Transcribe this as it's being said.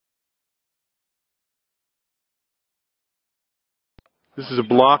This is a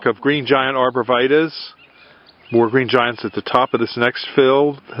block of green giant arborvitaes. More green giants at the top of this next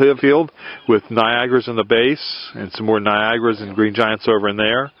field with Niagaras in the base, and some more Niagaras and green giants over in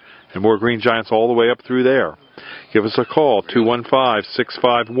there, and more green giants all the way up through there. Give us a call,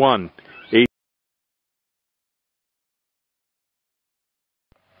 215-651-8.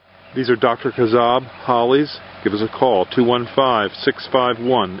 These are Dr. Kazab hollies. Give us a call,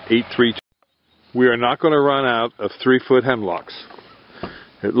 215-651-832. We are not going to run out of 3-foot hemlocks.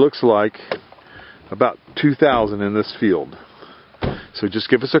 It looks like about 2,000 in this field. So just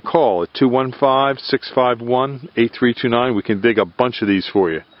give us a call at 215-651-8329. We can dig a bunch of these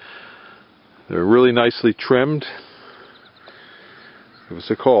for you. They're really nicely trimmed. Give us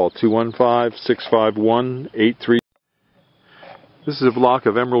a call, 215-651-8329. This is a block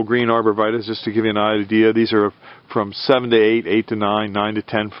of emerald green arborvitaes, just to give you an idea. These are from 7 to 8, 8 to 9, 9 to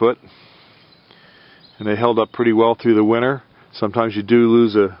 10 foot. And they held up pretty well through the winter. Sometimes you do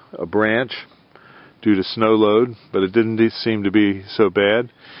lose a branch due to snow load, but it didn't seem to be so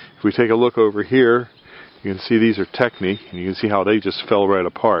bad. If we take a look over here, you can see these are technique, and you can see how they just fell right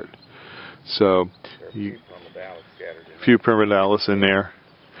apart. So, a few primordialis in there,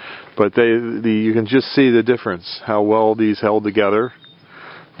 but you can just see the difference, how well these held together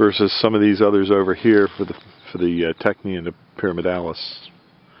versus some of these others over here for the technique and the pyramidalis.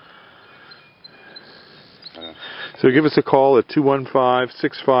 So give us a call at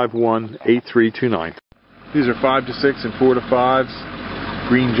 215-651-8329. These are 5 to 6 and 4 to 5s,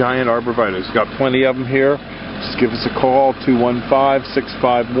 green giant arborvitaes. Got plenty of them here. Just give us a call,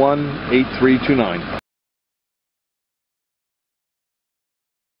 215-651-8329.